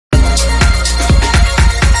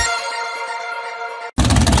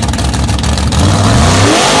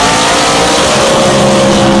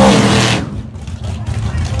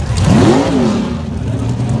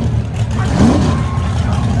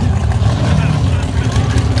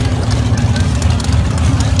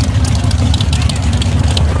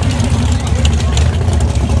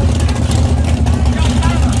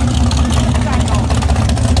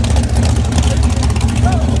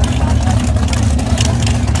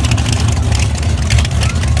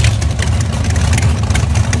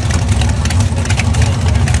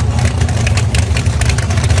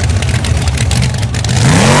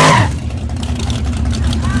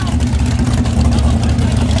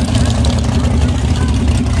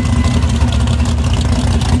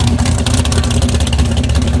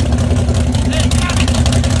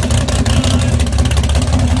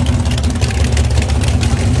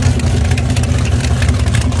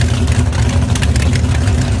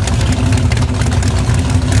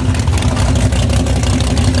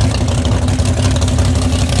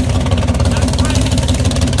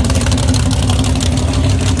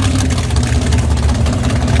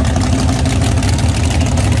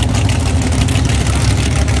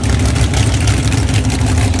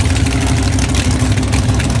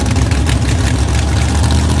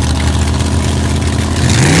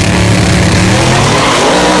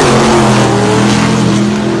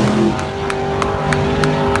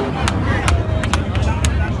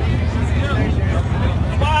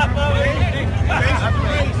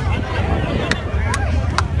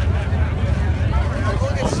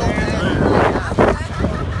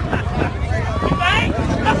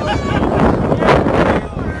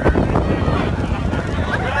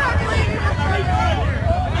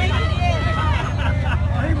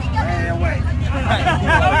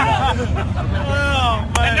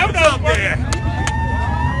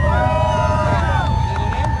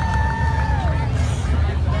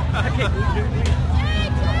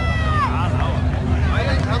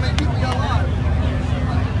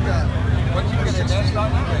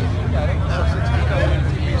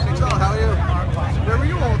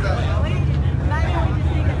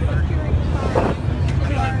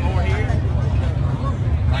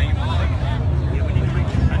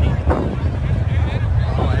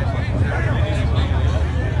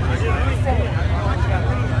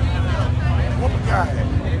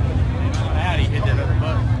Howdy, hit that other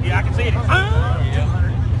button. Yeah, I can see it. Yeah.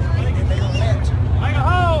 Make a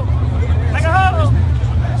hole! Make a hole!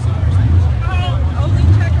 Only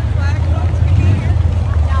checker flag wants to be here.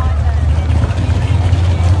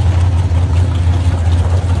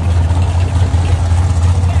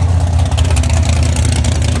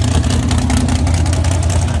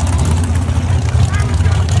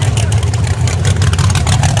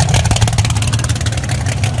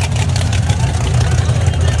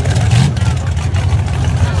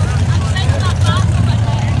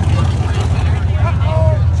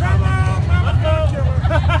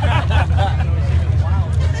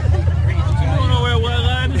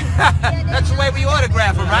 That's the way we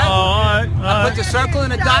autograph them, right? Oh, all right. I put the circle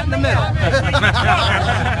and a dot in the middle.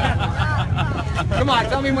 Come on,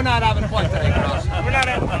 tell me we're not having fun today, girls. We're not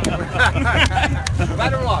having fun.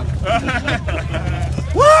 Right or wrong?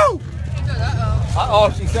 Woo!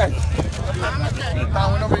 Uh-oh, she said.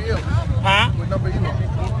 What number are you? Huh? What number are you on? Is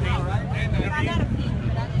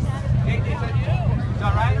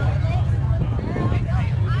all right?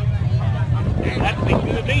 That'd be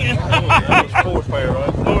good then. It's fourth pair,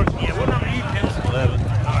 right? Fourth. Yeah, what number are you, Tim? 11.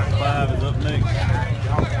 5 is up next.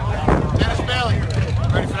 Dennis Bailey.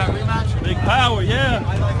 Ready for that rematch? Big power, yeah.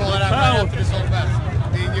 Pull it out right after this whole match.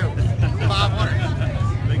 Me and you.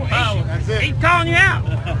 500. Big power. That's it. He's calling you out. I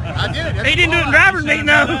did it. He didn't do it in driver's meeting,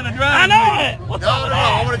 though. I know it. No,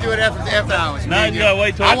 I want to do it after hours. Now you gotta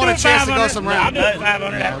wait till I want a chance to go some I'll rounds. do it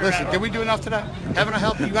 500 Yeah, after listen, did we do enough today? Haven't I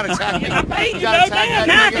helped you? You got to tag me. I paid you, gotta no tag damn. me.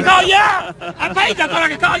 Now I can call you out. I paid you. I thought I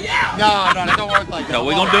could call you out. No, don't work like that. No,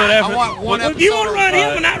 we're gonna do it after. I want one Well, if you want to run him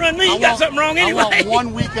episode. and not run me, you got something wrong anyway. I want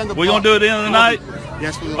one weekend of We're gonna do it at the end of the night.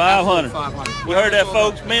 Yes, we will. 500. 500. We heard that,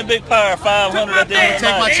 folks. Me and Big Power, 500 at the end of the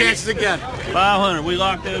Take my night. chances again. 500. We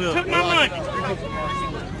locked that Took up. my money.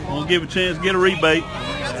 We'll give a chance to get a rebate.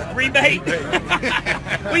 Rebate.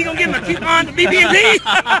 We gonna give him a coupon to BB&T? Yo,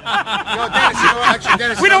 Dennis,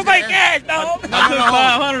 Dennis, We don't pay cash, dog. I took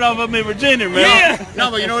 500 off of them in Virginia, man. Yeah.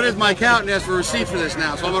 No, but you know what it is? My accountant asked for a receipt for this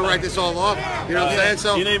now, so I'm gonna write this all off. You know what I'm saying?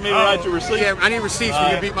 So You need me to write your receipt? yeah, I need receipts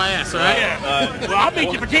when you beat my ass, all right? Yeah. Well, I'll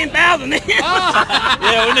beat you for 10,000 then.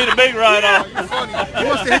 Yeah, we need a big write-off. You're funny. You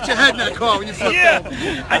must have hit your head in that car when you flipped Yeah, off.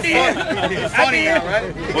 I did. It's I funny did. now,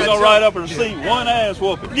 right? We're gonna write up a receipt. One ass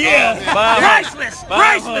whooping. Yeah. 500. Priceless.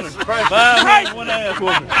 500. Priceless. 500. One ass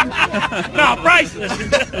whooping. No, priceless.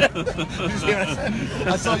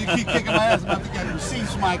 I saw you keep kicking my ass. I'm about to get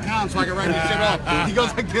receipts from my account so I can write this shit off. He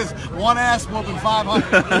goes like this: one ass whooping 500.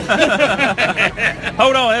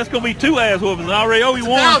 Hold on, that's gonna be 2 ass whoopings. I already owe you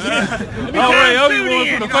one. I already owe you one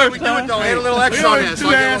for the first We do it time. though. Add a little extra on there. So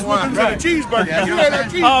I get one. and a cheeseburger. Yeah, you know what I'm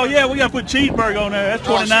saying? Oh yeah, we gotta put cheeseburger on there. That's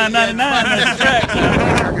 $29.99. That's the track.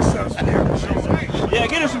 Yeah,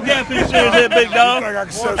 get us some gap insurance there, big dog.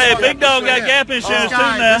 Hey, big dog got gap insurance too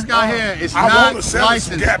now. This guy here is not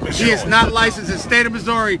licensed. He is not licensed in the state of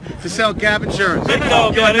Missouri to sell gap insurance. Big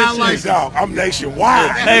dog You got are not insurance. licensed. Dog, I'm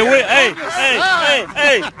nationwide. Hey,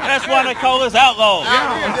 hey, that's why they call us outlaws.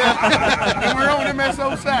 And we're on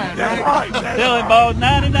MSO side. Right? Selling balls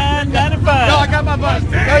 $99.95. No, I got my bus.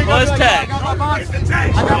 Plus tax. I got my bond certificate. I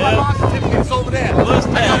got my bond certificate. It's over there. Plus I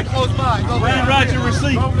got tax. it close by. Go over Bring there. right your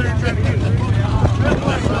receipt. Go over there and try to get it.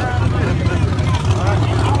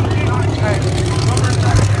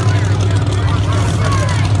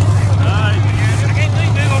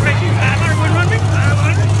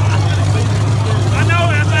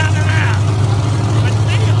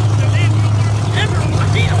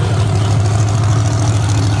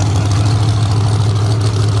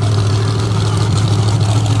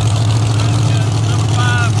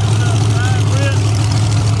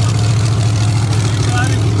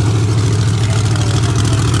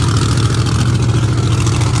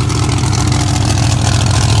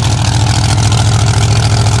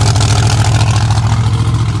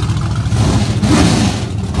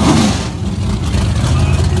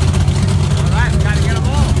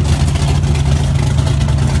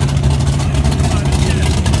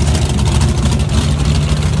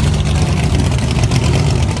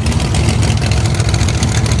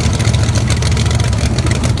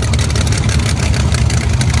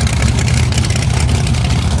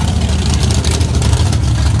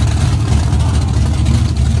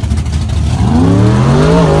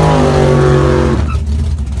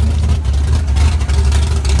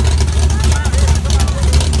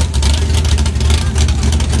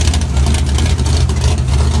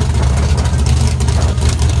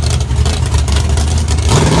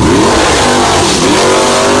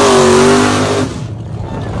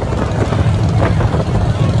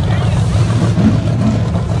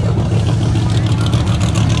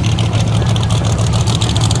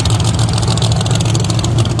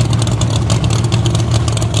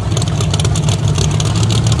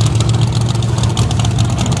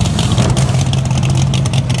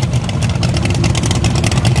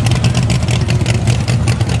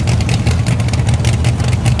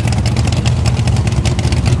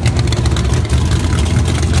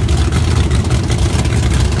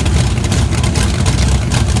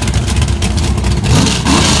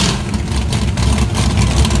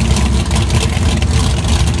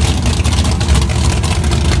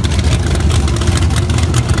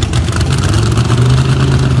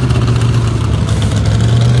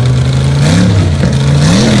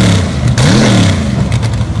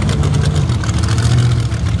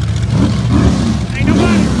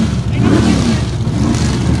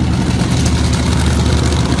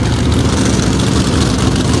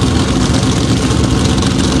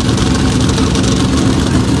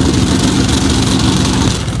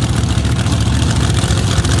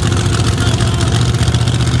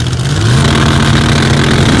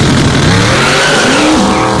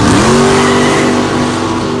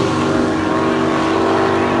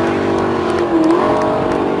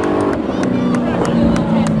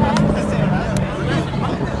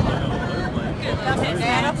 You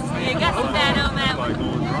got some data on that one.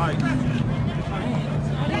 Going right.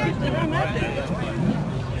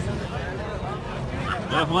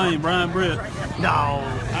 Left lane, Brian Britt. No,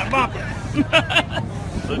 I'm bumping.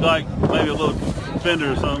 Look like maybe a little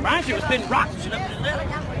fender or something. Brian should have spinning rocks.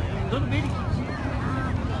 Little bitty.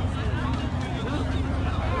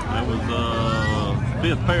 That was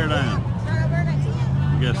fifth pair down.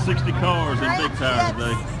 We got 60 cars in Big Tire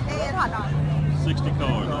today. 60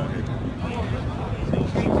 cars out here.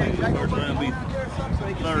 First round be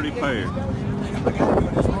 30 pairs.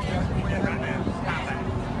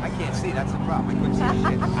 I can't see. That's the problem. I couldn't see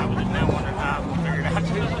shit. I was just now wondering how I would figure it out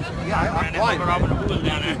too. Yeah, I'm blind. Robin the Wood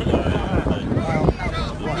down there.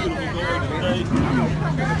 Beautiful going today.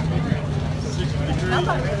 60 degrees.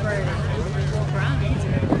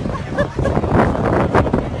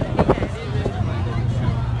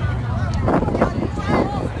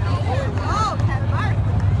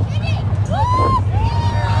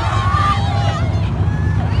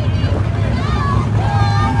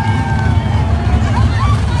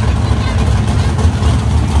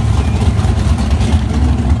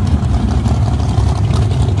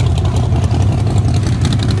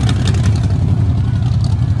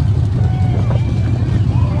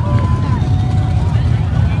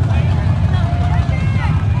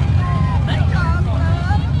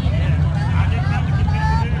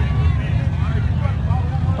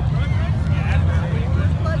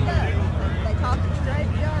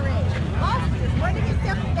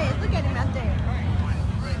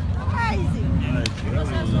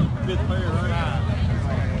 Fifth pair, right?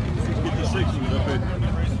 Let's get the 60s up here.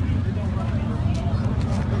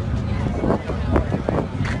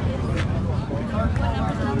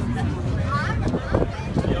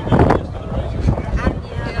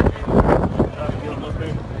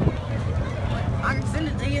 I can send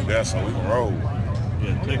it to you. Yeah, so we can roll.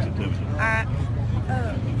 Yeah, text it to me. Alright.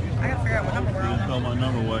 I gotta figure out what number we're You just on. call my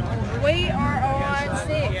number away. We are on 6.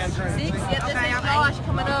 6? Yeah, this is Josh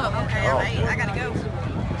coming up. Okay, I'm 8. I gotta go.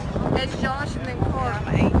 It's Josh and then Carl.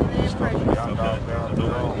 I'm 8. And then Precious. Okay. I'll do it.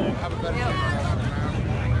 Yep.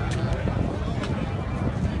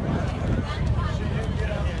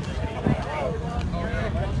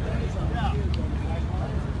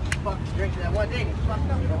 Drink that one day.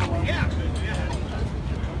 Yeah.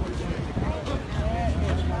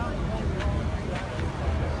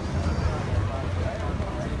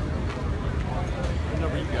 What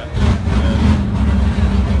number you got?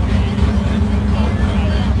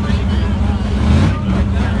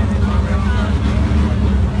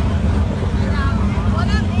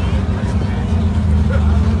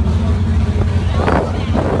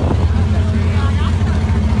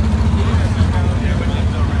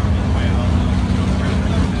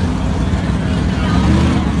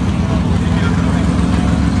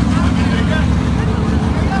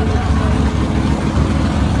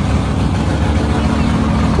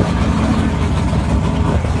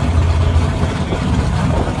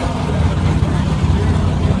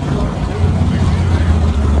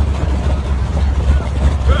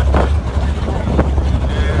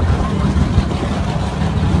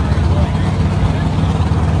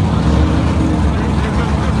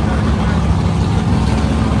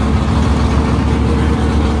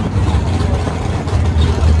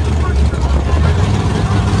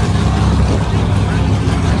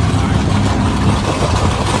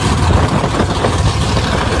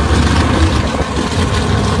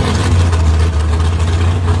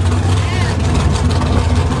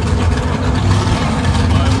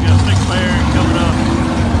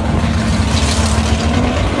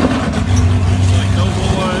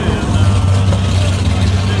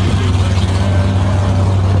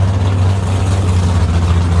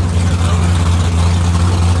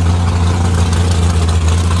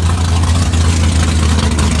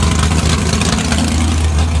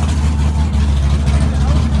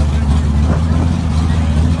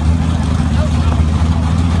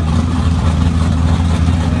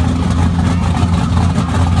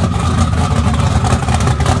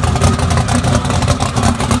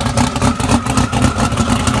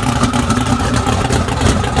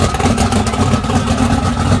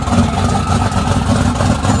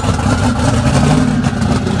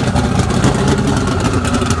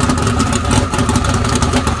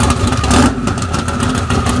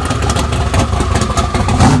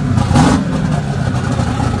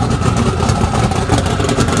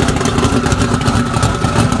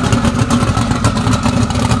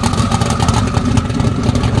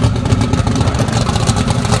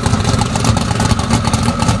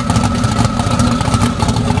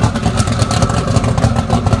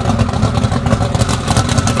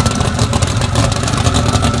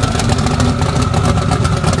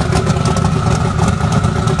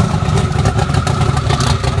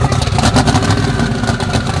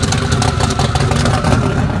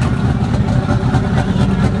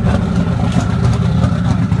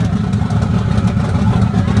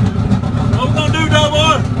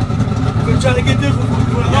 trying to get this one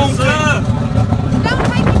for a long time. Don't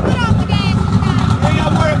take your foot off the gas. You ain't got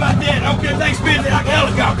to worry about that. I don't care if they spin it like a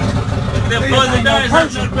helicopter. They're flooding down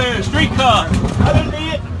the street car. I done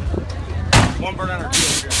did. One burn under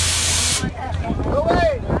 2. Go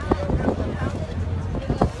away.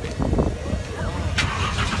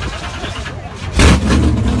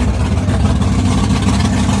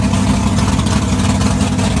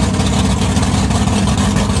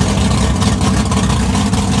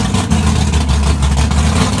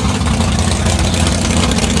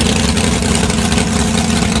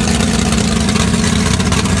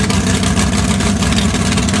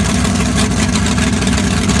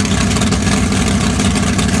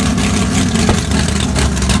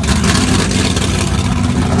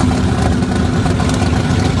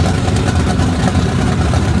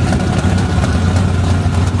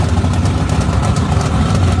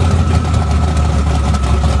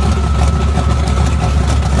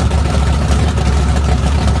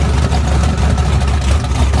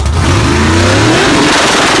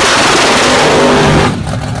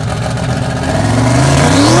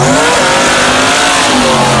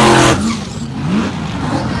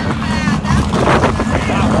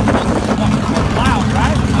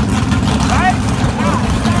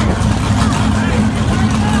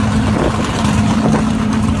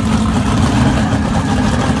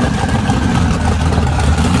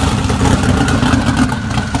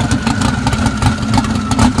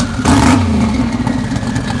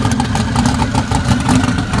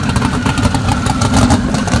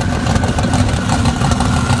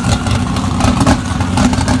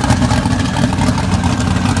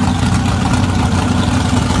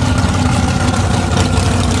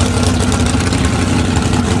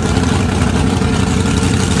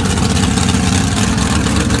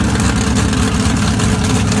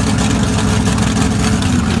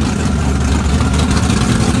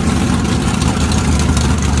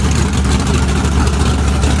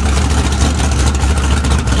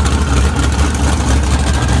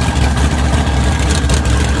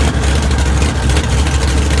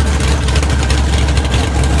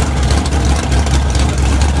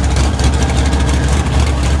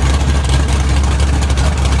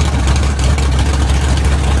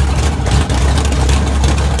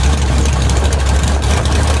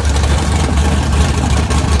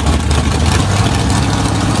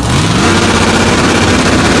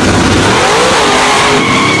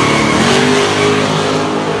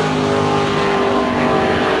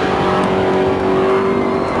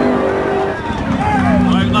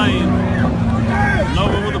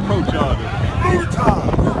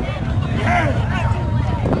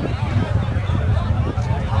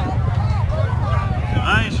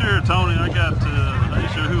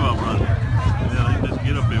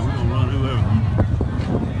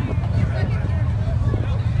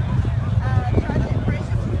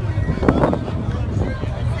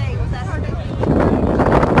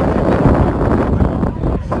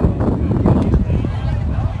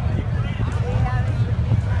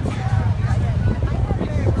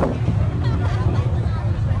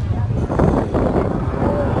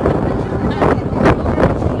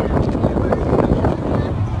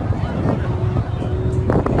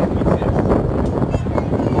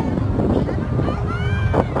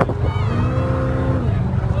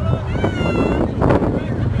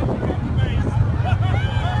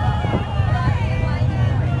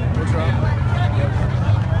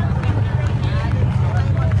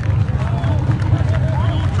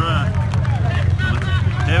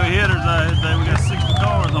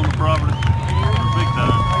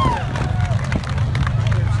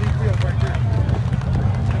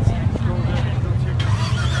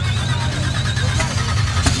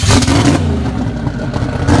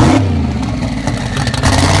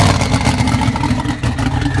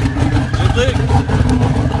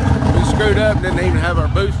 didn't even have our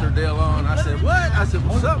booster deal on. I said, what? I said,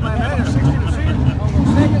 what's up, man?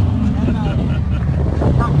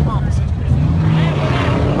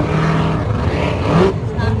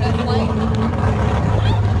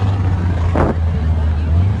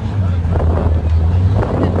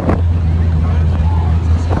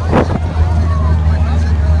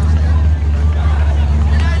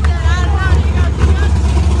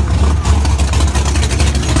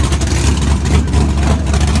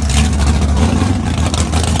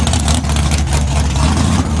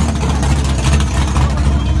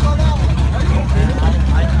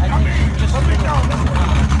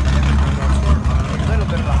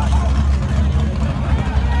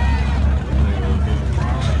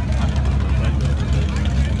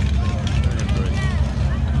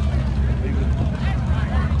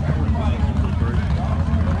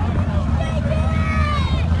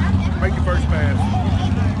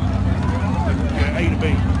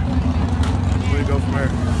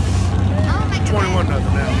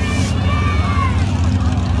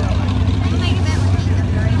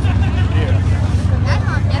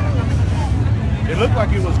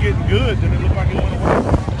 getting good, then it looked like it went away.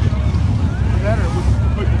 That or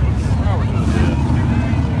we put some power to it.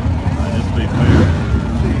 Yeah. Just be fair.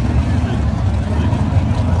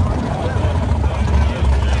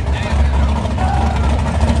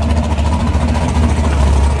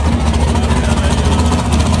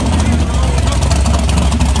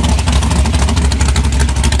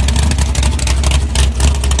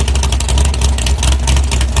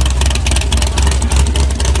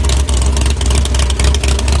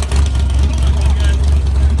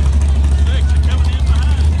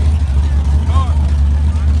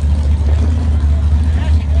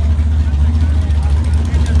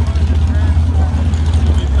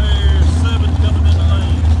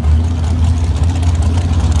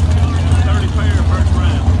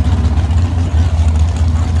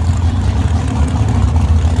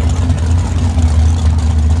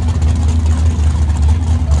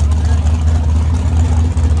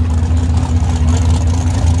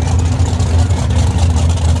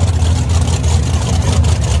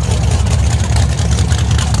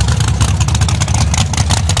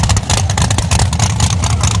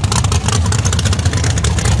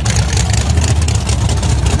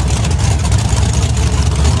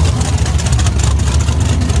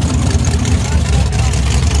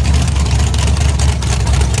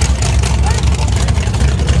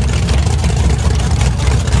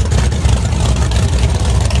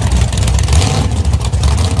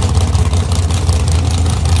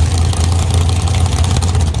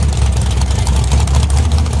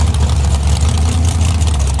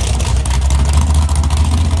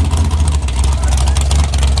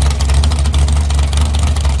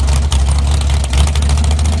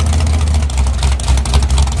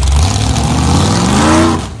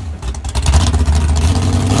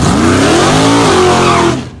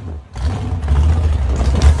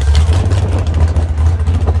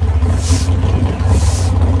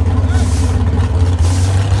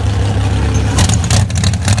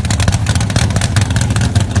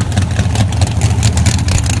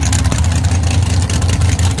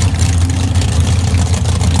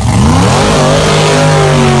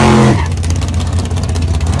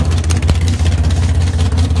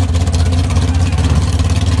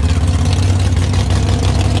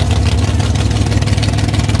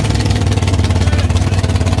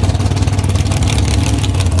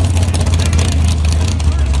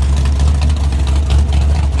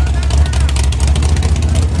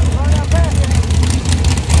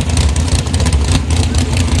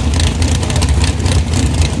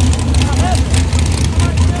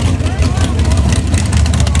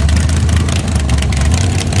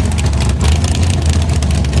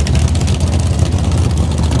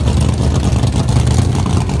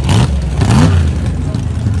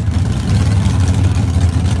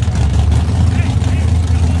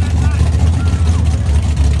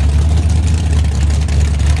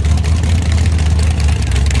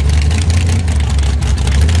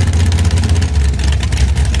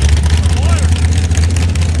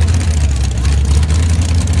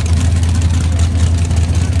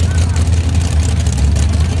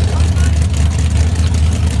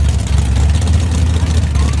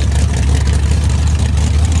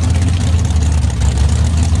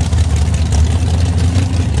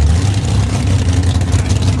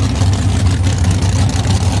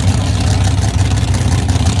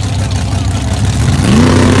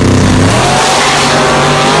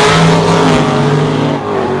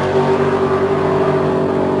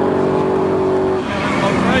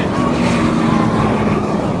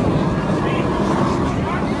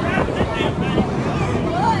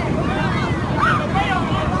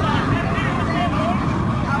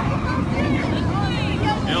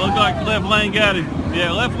 Left lane got him.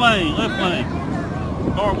 Yeah, left lane, left lane.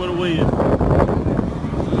 Car with a win.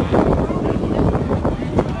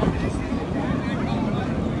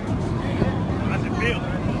 That's a field.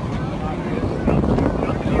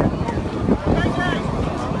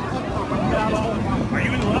 Are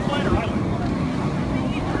you in the left lane or right lane?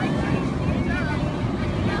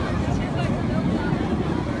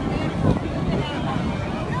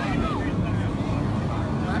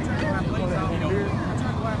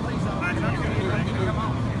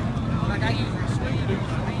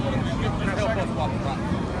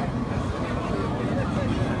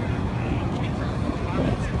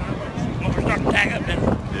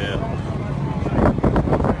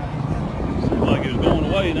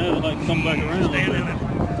 Now I'd like to come back around a little bit.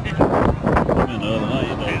 In the other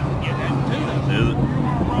lane, though. Is it?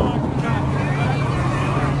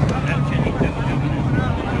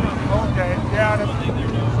 Okay, yeah.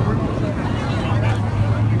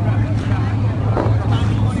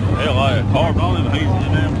 Hell, I had carved on him, he's the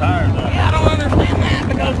damn tires now. Yeah, I don't understand that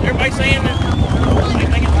because Everybody saying that.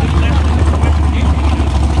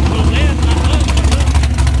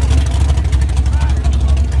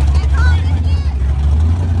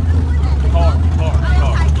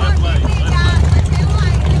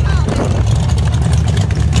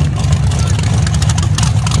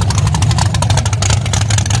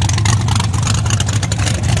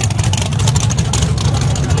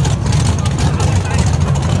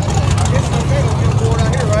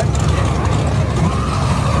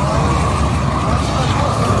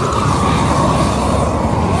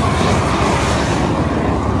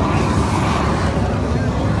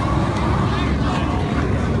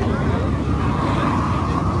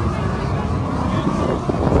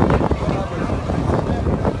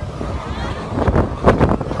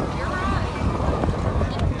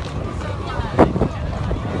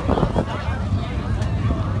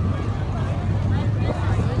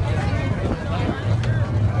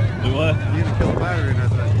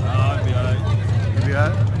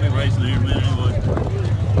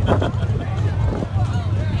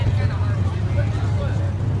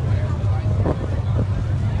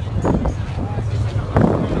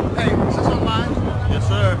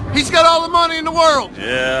 He's got all the money in the world.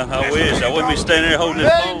 Yeah, I wish. I wouldn't be standing there holding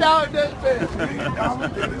his phone.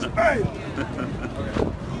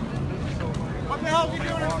 What the hell are you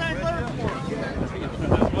doing in St. Louis for?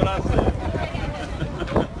 That's what I said.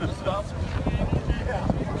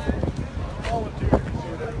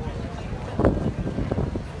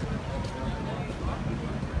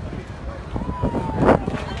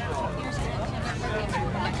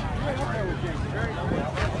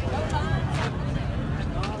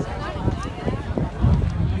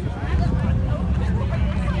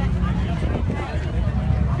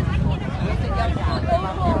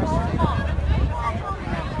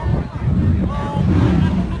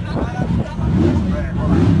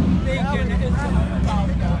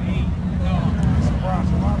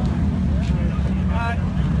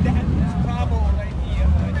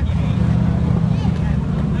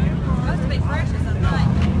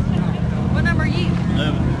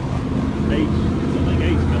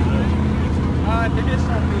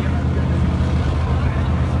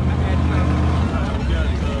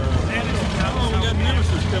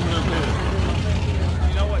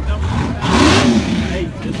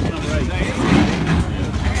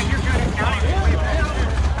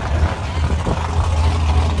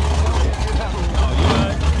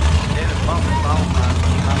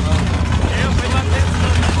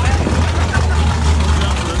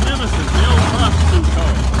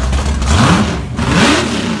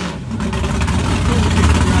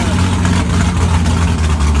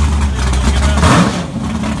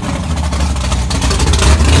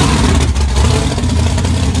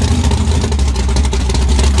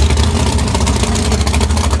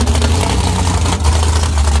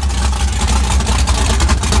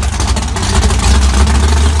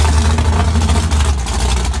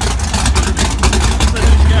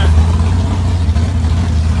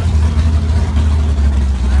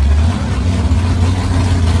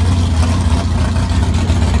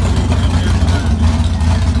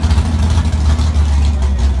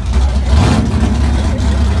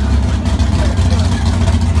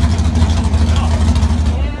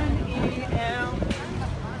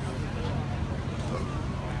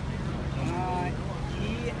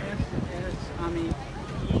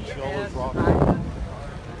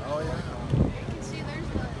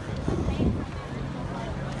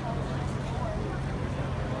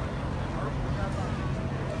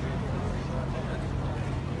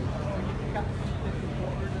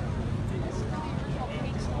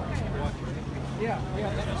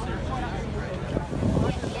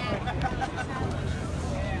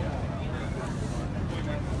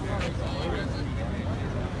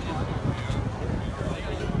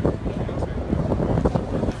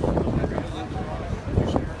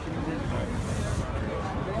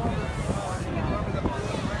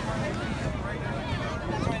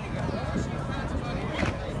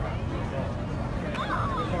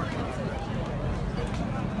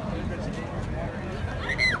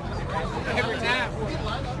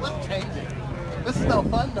 This is no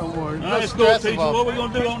fun no more. All right, school teacher, what are we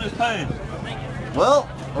going to do on this pass? Well,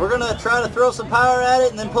 we're going to try to throw some power at it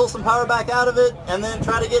and then pull some power back out of it and then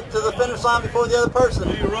try to get to the finish line before the other person.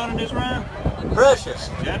 Are you running this round? Precious.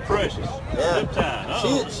 Yeah, Precious. Yeah. Good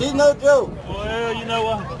time. She's no joke. Well, you know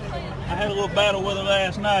what? I had a little battle with her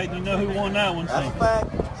last night, and you know who won that one. That's a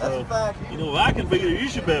fact. That's a fact. You know, if I can beat her, you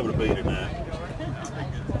should be able to beat her now.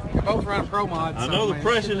 You're both running pro mods. I know the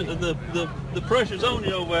pressure's on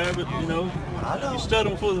you over there, but you know, I know. you're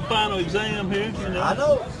studying for the final exam here. You know. I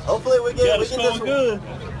know. Hopefully we get this one good.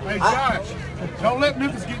 Hey, Josh, don't let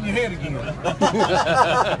Memphis get in your head again.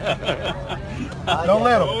 Don't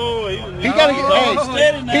let him. Oh, He got a,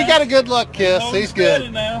 steady now. he got a good luck kiss. Oh, He's steady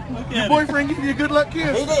good. Now. Look at Your it. boyfriend give you a good luck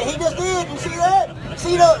kiss. He just did. You see that?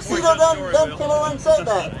 Cito done came over and said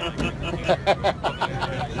that.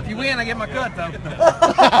 If you win, I get my cut, though.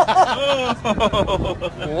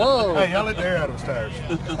 Whoa. Hey, y'all let the air out of his tires.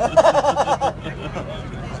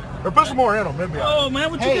 Or put some more in them, maybe. Oh, man,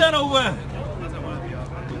 what you got over there?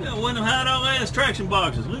 You got one of them high-ass traction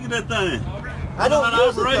boxes. Look at that thing. I don't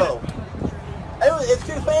use it, operate though. It's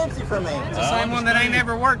too fancy for me. It's the same one that ain't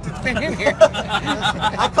ever worked. It's been in here.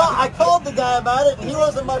 I called the guy about it, and he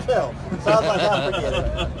wasn't much help. So I was like, I'll forget it.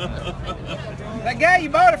 That guy you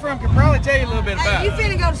bought it from could probably tell you a little bit about Hey, you it.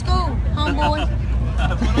 finna go to school, homeboy.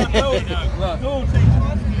 School teacher.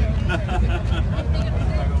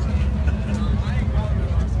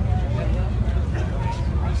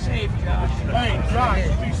 Safe, Josh. Hey, Josh,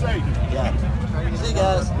 be safe. Yeah. See you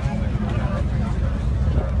guys.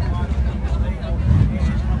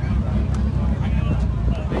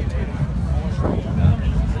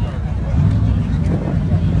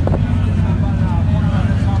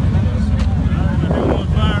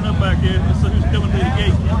 Firing up back here. Let's see who's coming through the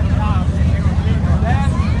gate.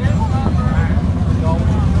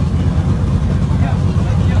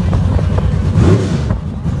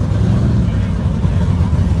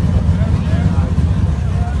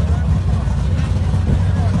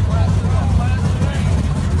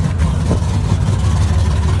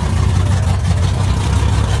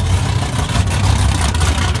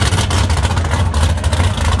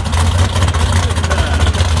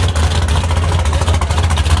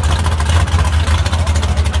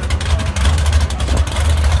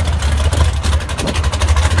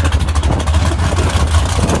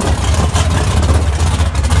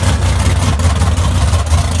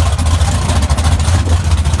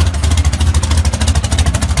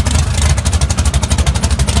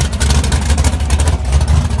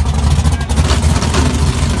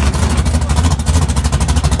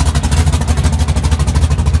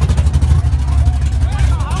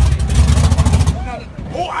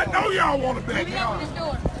 Oh, I know y'all want to bet. Hey,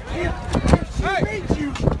 beats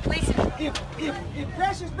you. Listen. If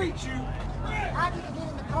Precious beats you, I get to get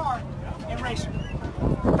in the car and race her.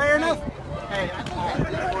 Fair enough? Hey, if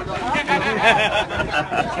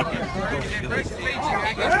Precious beats you,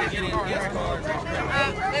 I get to get in his car.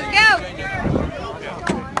 Let's go.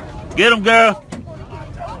 Get him, girl.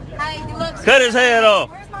 Hey, good luck. Cut his head off.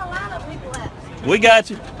 Where's my lineup people at? We got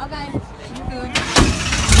you. Okay, you good.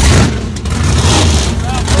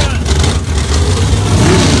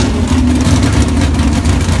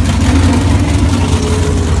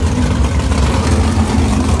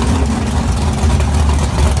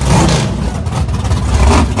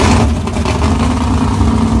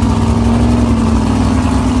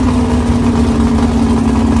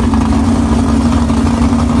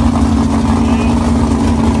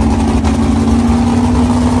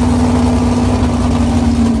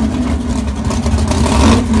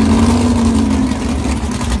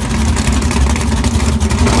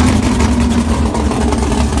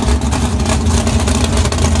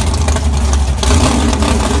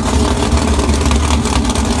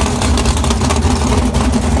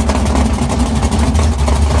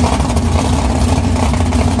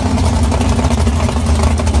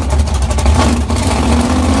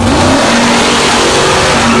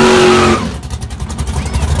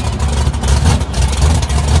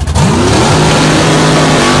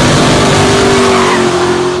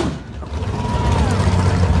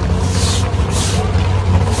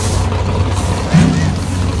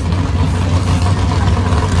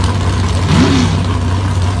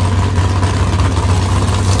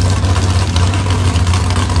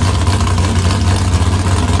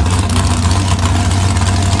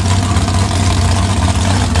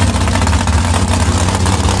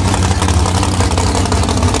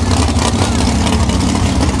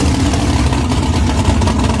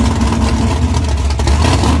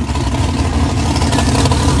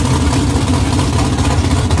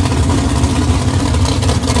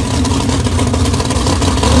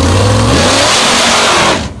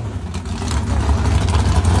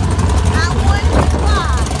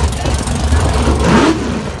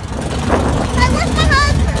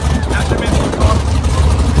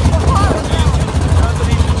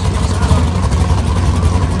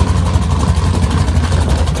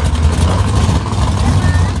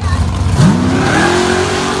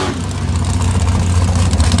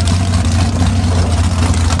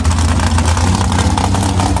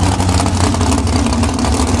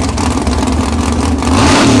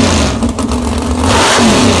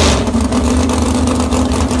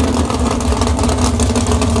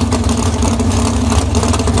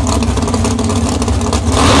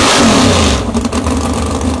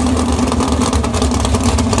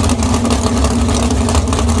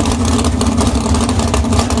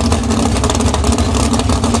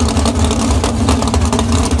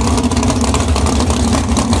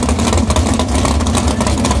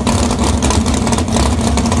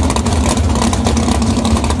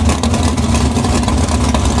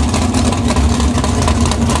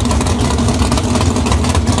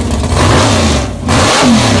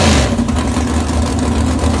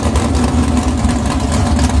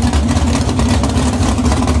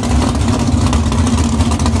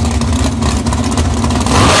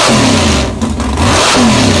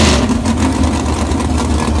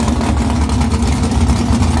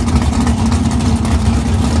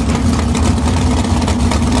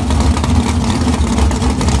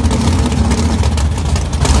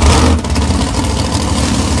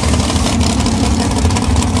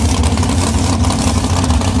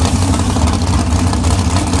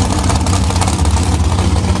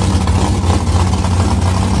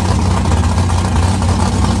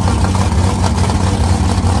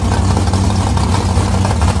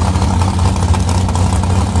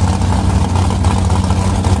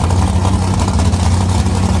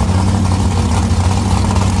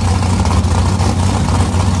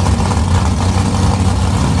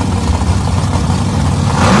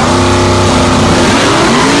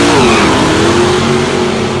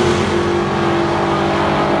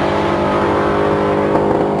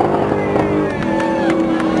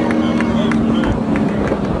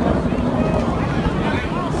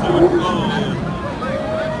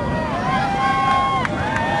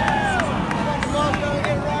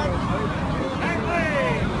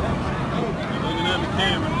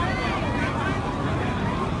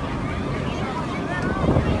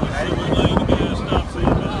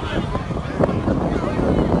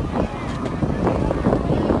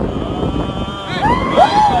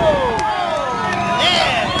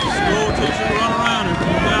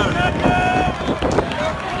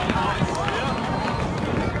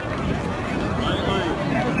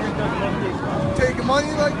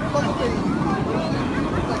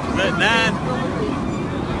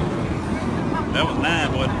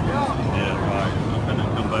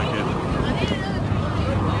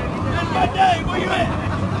 Dave, where you at?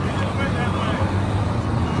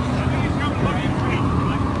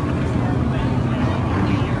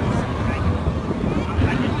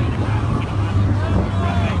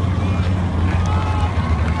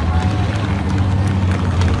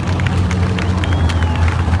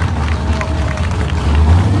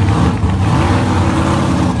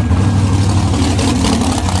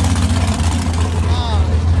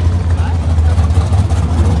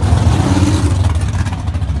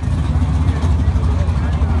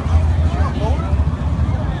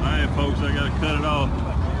 Cut it off.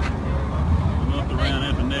 I'm up around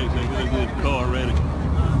after next. They got a good car ready.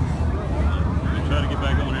 We'll try to get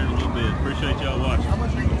back on here in a little bit. Appreciate y'all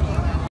watching.